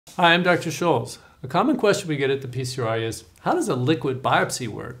Hi, I'm Dr. Scholz. A common question we get at the PCRI is, how does a liquid biopsy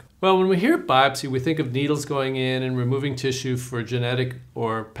work? Well, when we hear biopsy, we think of needles going in and removing tissue for genetic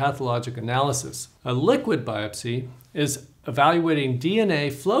or pathologic analysis. A liquid biopsy is evaluating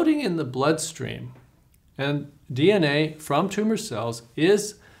DNA floating in the bloodstream. And DNA from tumor cells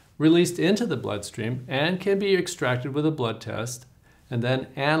is released into the bloodstream and can be extracted with a blood test and then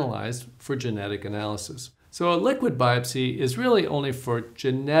analyzed for genetic analysis. So a liquid biopsy is really only for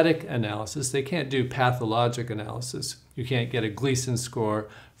genetic analysis. They can't do pathologic analysis. You can't get a Gleason score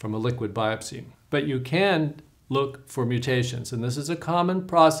from a liquid biopsy. But you can look for mutations. And this is a common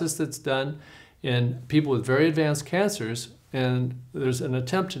process that's done in people with very advanced cancers. And there's an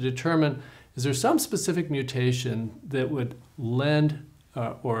attempt to determine, is there some specific mutation that would lend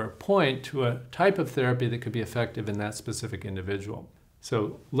or point to a type of therapy that could be effective in that specific individual.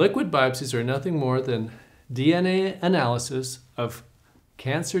 So liquid biopsies are nothing more than DNA analysis of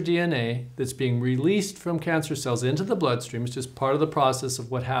cancer DNA that's being released from cancer cells into the bloodstream. It's just part of the process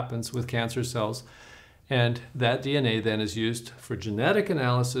of what happens with cancer cells. And that DNA then is used for genetic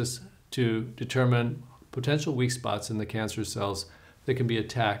analysis to determine potential weak spots in the cancer cells that can be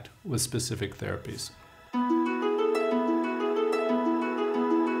attacked with specific therapies.